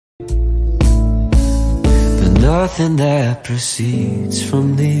nothing that proceeds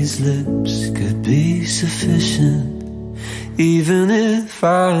from these lips could be sufficient. Even if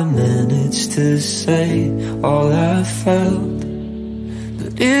I managed to say all I felt.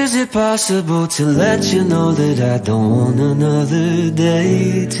 But is it possible to let you know that I don't want another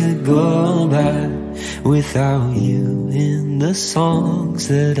day to go by without you in the songs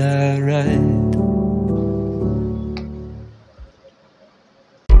that I write?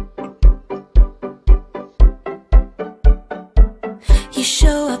 You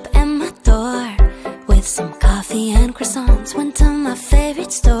show up at my door with some coffee and croissants. Went to my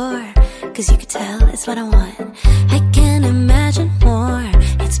favorite store, cause you could tell it's what I want. I can't imagine more.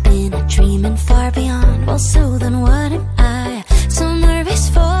 It's been a dream and far beyond. Well, so then what am I so nervous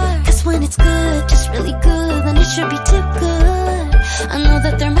for? Cause when it's good, just really good, then it should be too good. I know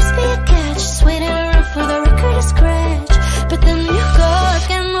that there must be a catch, just waiting around for the record to scratch. But then you go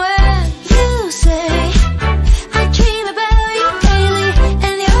again when you say I dream about you daily,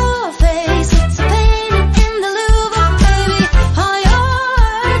 and your face, it's a painting in the Louvre, baby. All your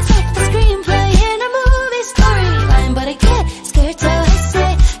words like the screenplay in a movie storyline. But I get scared to say,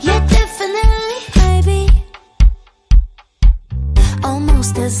 yeah, definitely, baby.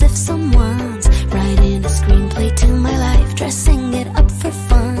 Almost as if someone's writing a screenplay to my life, dressing it up for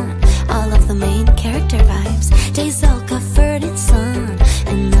fun. All of the main character vibes, days all covered in sun,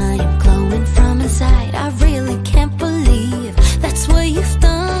 and I am glowing from inside. I really can't believe that's what you've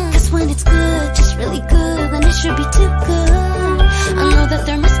done. Cause when it's good, just really good, then it should be too good. I know that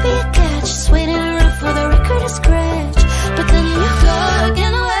there must be a catch, just waiting around for the record to scratch. But then you go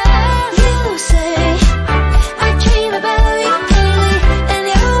again when you say I dream about you daily, and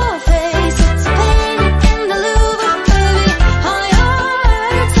your face, it's a painting in the Louvre, baby. All your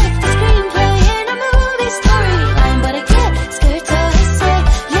words like the screenplay in a movie storyline. But I get scared to say,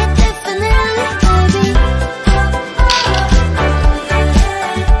 yeah, definitely, baby.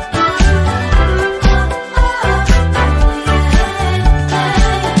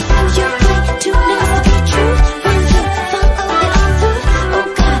 You're way too nice to be true. When you follow it all through, oh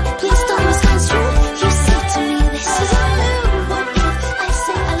God, please don't misconstrue. You say to me, this is all new. What if I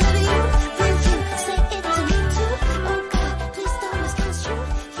say I love you? Will you say it to me too? Oh God, please don't misconstrue.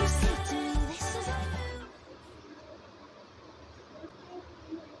 You say to me, this is all new.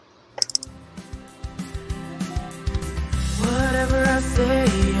 Whatever I say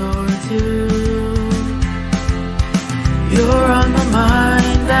or do, you're on my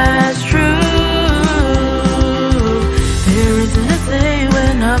mind, that's true. There isn't a day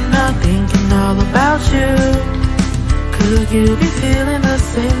when I'm not thinking all about you. Could you be feeling the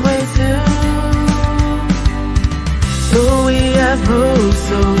same way too? Though we have moved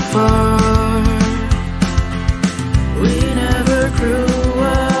so far, we never grew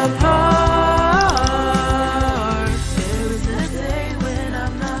apart. There isn't a day when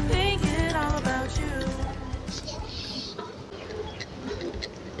I'm not thinking all about you.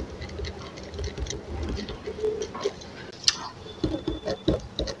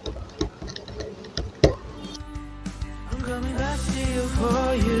 I'm coming back to you for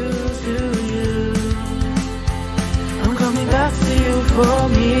you, to you. I'm coming back to you for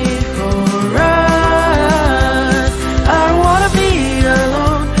me, for us. I don't wanna be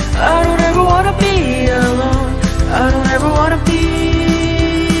alone. I don't ever wanna be alone. I don't ever wanna be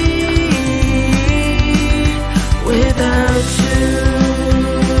without you.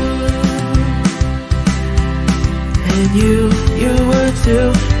 And you would do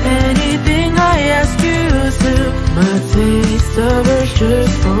anything I ask you to. My taste of it's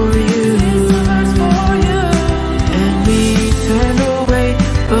just for you. And we turned away,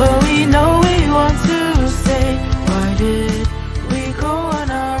 but we know we want to stay. Why did we go on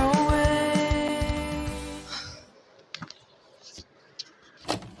our own way?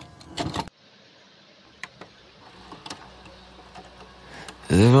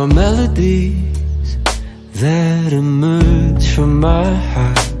 There are melodies that emerge from my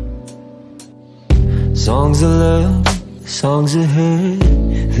heart, songs of love, songs of hurt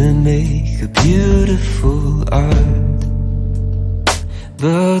that make a beautiful art.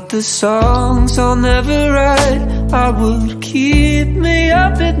 But the songs I'll never write, I would keep me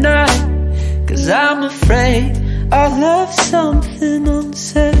up at night. Cause I'm afraid I left something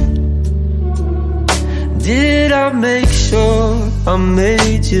unsaid. Did I make sure I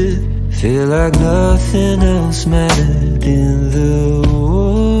made you feel like nothing else mattered in the world?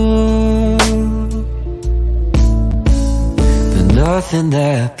 But nothing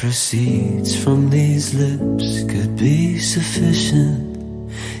that proceeds from these lips could be sufficient.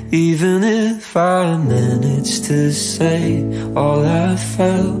 Even if I managed to say all I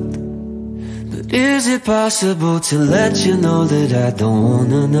felt. But is it possible to let you know that I don't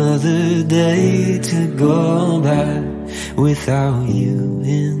want another day to go by without you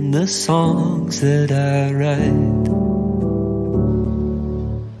in the songs that I write?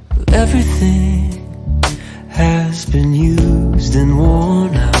 Everything has been used and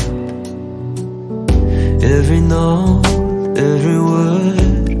worn out. Every note, every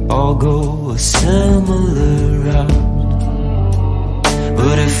word, all go a similar route.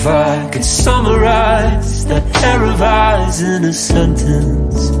 But if I could summarize that pair of eyes in a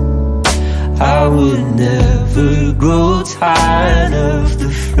sentence, I would never grow tired of the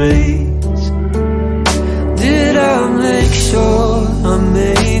phrase. Did I make sure I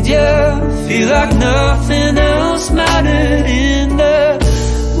made you feel like nothing else mattered in the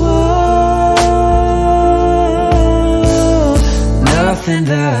world? Nothing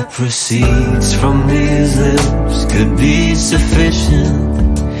that proceeds from these lips could be sufficient,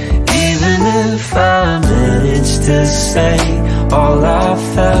 even if I managed to say all I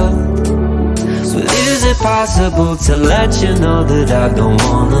felt. So is it possible to let you know that I don't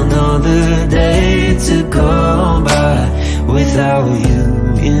want another day to go by without you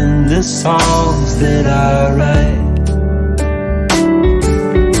in the songs that I write?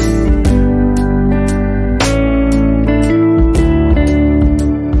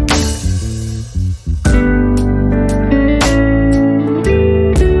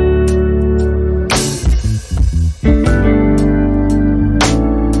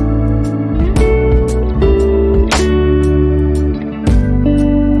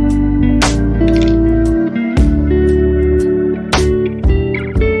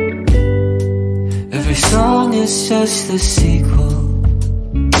 It's just a sequel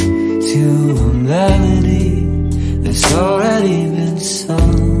to a melody that's already been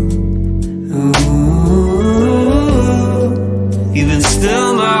sung. Ooh. Even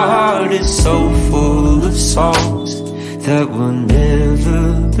still my heart is so full of songs that will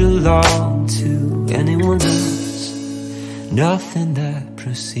never belong to anyone else. Nothing that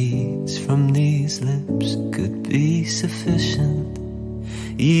proceeds from these lips could be sufficient,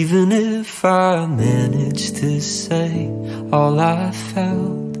 even if I managed to say all I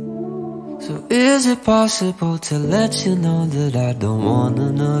felt. So is it possible to let you know that I don't want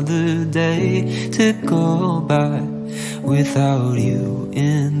another day to go by without you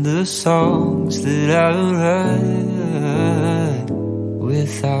in the songs that I write?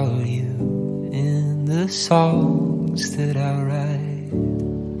 Without you in the songs that I write.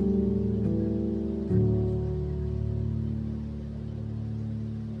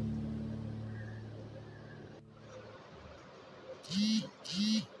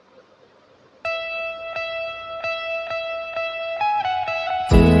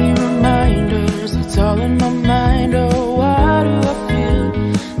 Daily reminders, it's all in my mind. Oh, why do I feel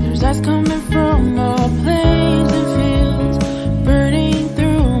there's ice coming from all plains and fields, burning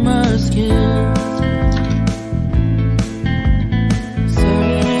through my skin? 7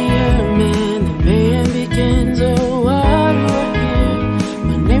 a.m. and the mayhem begins. Oh, why do I hear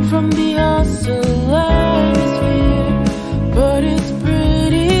my name from the oscillatory sphere? But it's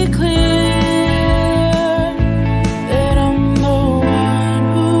pretty clear that I'm the one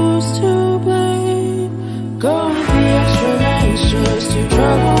who's to blame. Going the extra lengths just to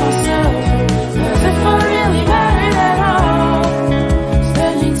trouble myself, as if I really mattered at all.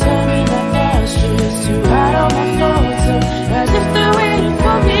 Spending time in my thoughts just to hide all my faults, as if they're waiting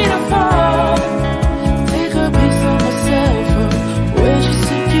for me to fall. Take a piece of myself away just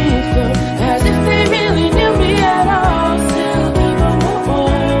to give them, as if they really knew me at all. Still keep on my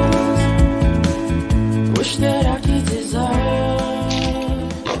walls. Wish that I could dissolve,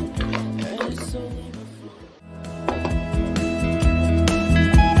 and it's only my fault.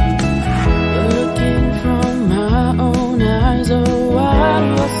 Looking from my own eyes, oh, why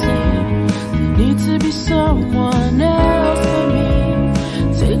do I see there need to be someone else for me?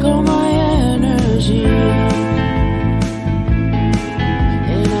 Take all my energy,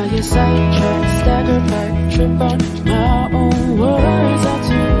 and I get sidetracked, staggered back, trip on my own words. I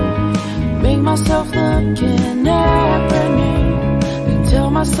do make myself looking at brand new, then tell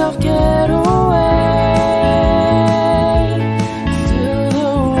myself get away. Still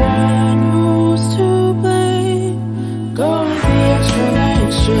the one who's to blame. Going the extra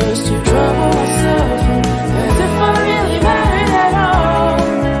lengths just to trouble myself, as if I really mattered at all.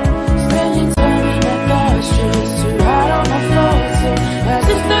 Spending time in my thoughts just to hide all my faults, as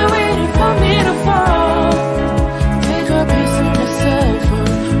if they're waiting for me to fall. Take a piece of myself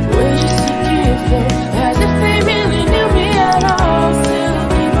away just to give them, as if they really knew me at all. Still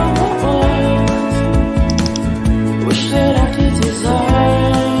keep on my oil.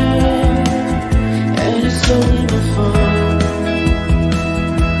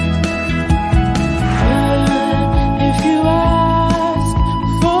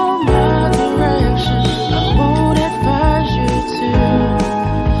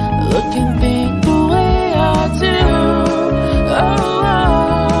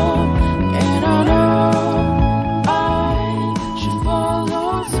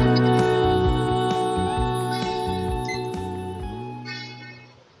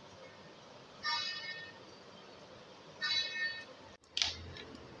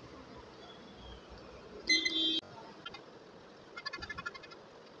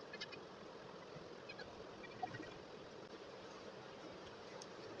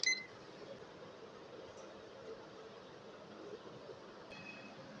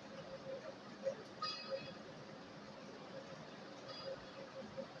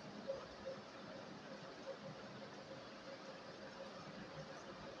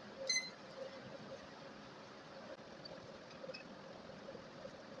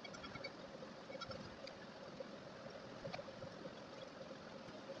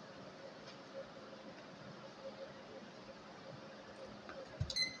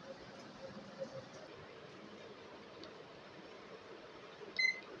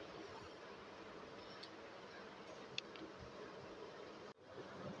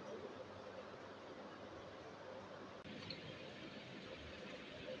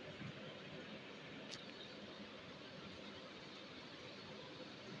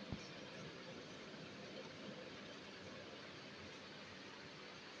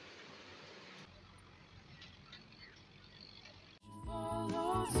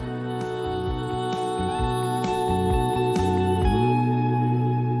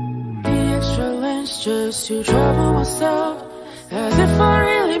 The extra lengths just to trouble myself, as if I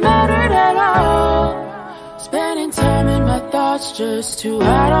really mattered at all. Spending time in my thoughts just to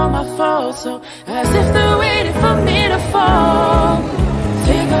hide all my faults, so as if they're waiting for me to fall.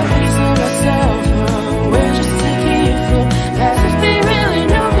 Think of me